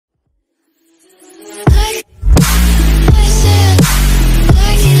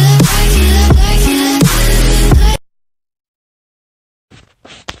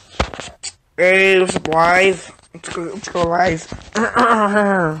Hey, what's up, live? Let's go live.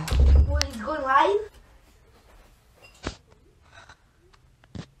 What, he's going live?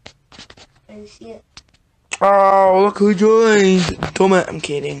 I didn't see it. Oh, look who joined. I'm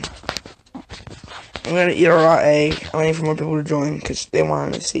kidding. I'm gonna eat a raw egg. I'm waiting for more people to join because they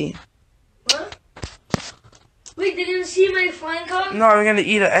want to see. What? Wait, did you see my flying car? No, I'm gonna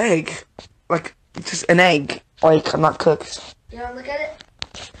eat an egg. Like, just an egg. Like, I'm not cooked. You wanna look at it?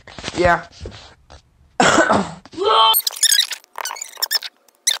 Yeah. Whoa!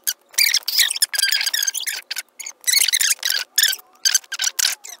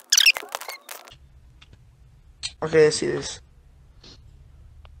 Okay, let's see this.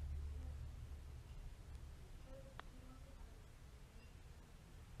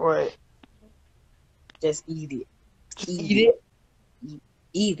 Wait. Just eat it. Eat it?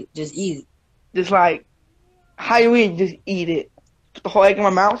 Eat it. Just eat it. Just like, how you eat? Just eat it. Put the whole egg in my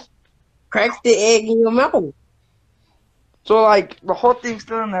mouth? Crack the egg in your mouth. So, like, the whole thing's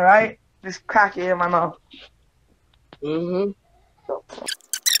still in there, right? Just crack it in my mouth. Mm-hmm.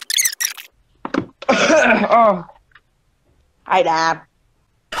 Oh. Hi, Dad.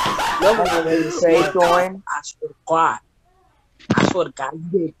 Nobody ready to say join. I swear to God. I swear to God, you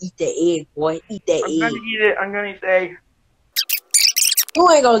better eat that egg, boy. Eat that I'm egg. gonna eat it. I'm gonna eat the egg. You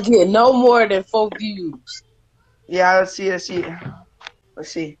ain't gonna get no more than 4 views. Yeah, let's see. Let's see. Let's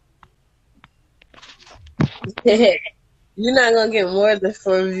see. You're not gonna get more than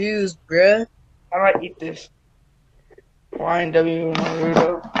 4 views, bruh. I might eat this. YNW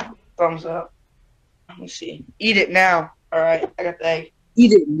Naruto. Thumbs up. Let me see. Eat it now. Alright, I got the egg.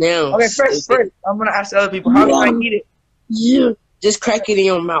 Eat it now. Okay, first, I'm gonna ask the other people. How do I eat it? Yeah. Just crack it in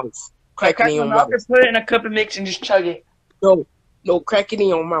your mouth. Crack it in your mouth. Just put it in a cup of mix and just chug it. No, crack it in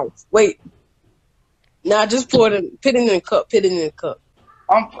your mouth. Wait. Nah, just put it in a cup. Put it in a cup.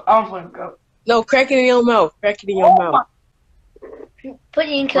 I'm putting a cup. No, crack it in your mouth. Crack it in your mouth. Put it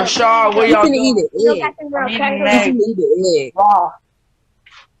in cup. Rashad, what You y'all can doing? eat it. I'm eating an You egg. can eat the egg. Raw.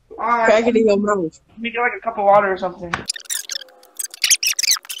 Alright. Crack it in your mouth. Let me get like a cup of water or something.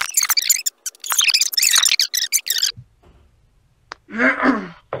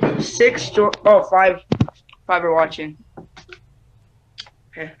 Five are watching.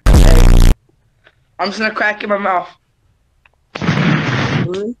 Okay. I'm just gonna crack in my mouth.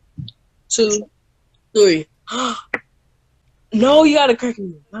 1, 2, 3. No, you gotta crack it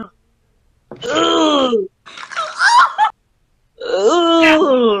in your mouth. Ugh.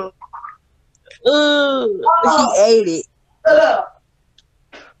 Ugh. He ate it.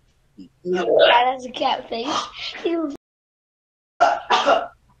 That has a cat face. He was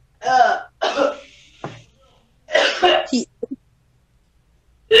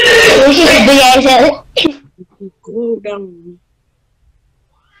big ass head. Go down.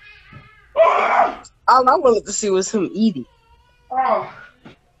 All I wanted to see was him eat it. Oh.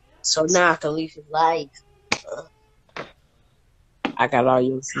 So now I can leave his life. I got all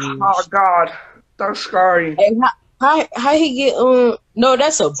your views. Oh God, that's scary. Hey, how he get no,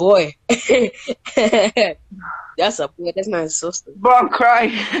 that's a boy. That's a boy, that's not his sister. But I'm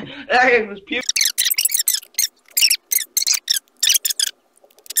crying. That egg was puke.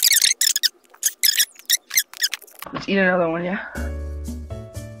 Let's eat another one, yeah.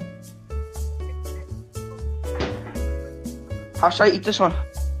 How should I eat this one?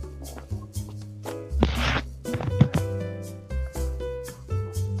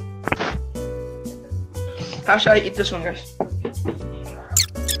 How should I eat this one, guys?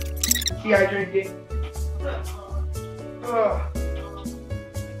 Dehydrated. Ugh.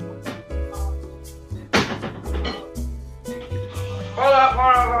 Hold up.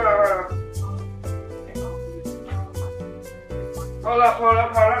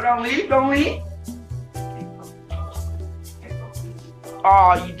 Don't leave.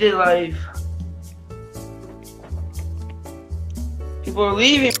 Oh, you did leave. People are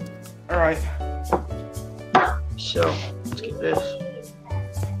leaving. Alright. So, let's get this.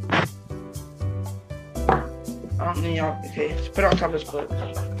 I don't need y'all. Okay, let's put it on top of this plate.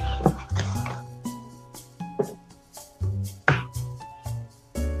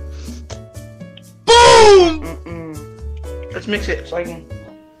 Boom! Let's mix it so I can.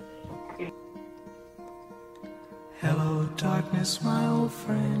 Hello, darkness, my old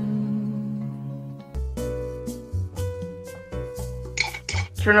friend.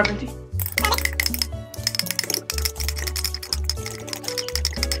 Turn up empty.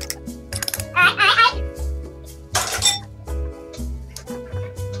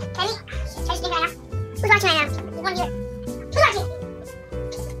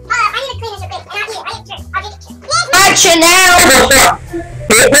 Action now!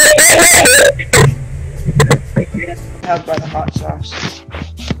 Helped by the hot sauce.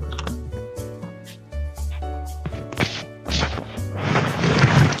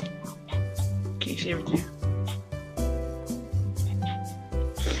 Can you see everything?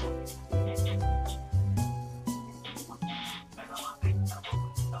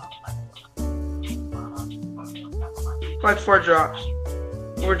 Like 4 drops.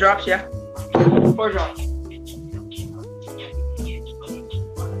 4 drops, yeah. 4 drops.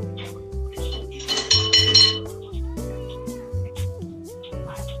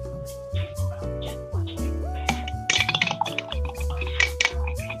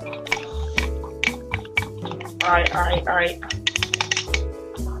 Alright.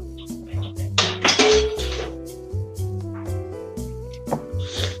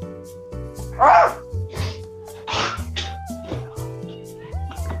 Ah!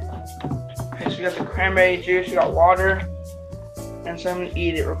 Okay, so we got the cranberry juice, we got water, and so I'm gonna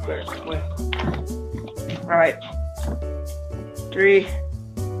eat it real quick. Wait. Alright. 3,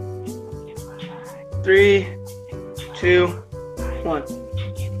 2, 1.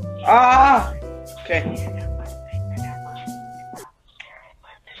 Ah! Okay.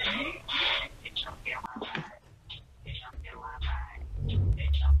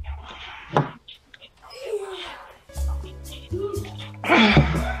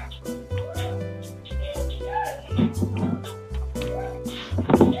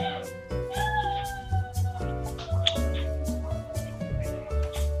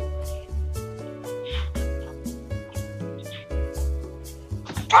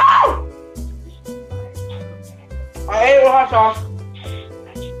 Oh! I ate with hot sauce.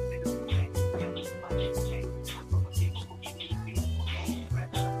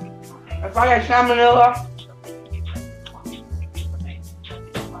 If I got salmonella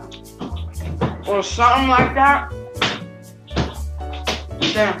or something like that,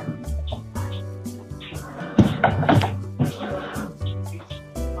 then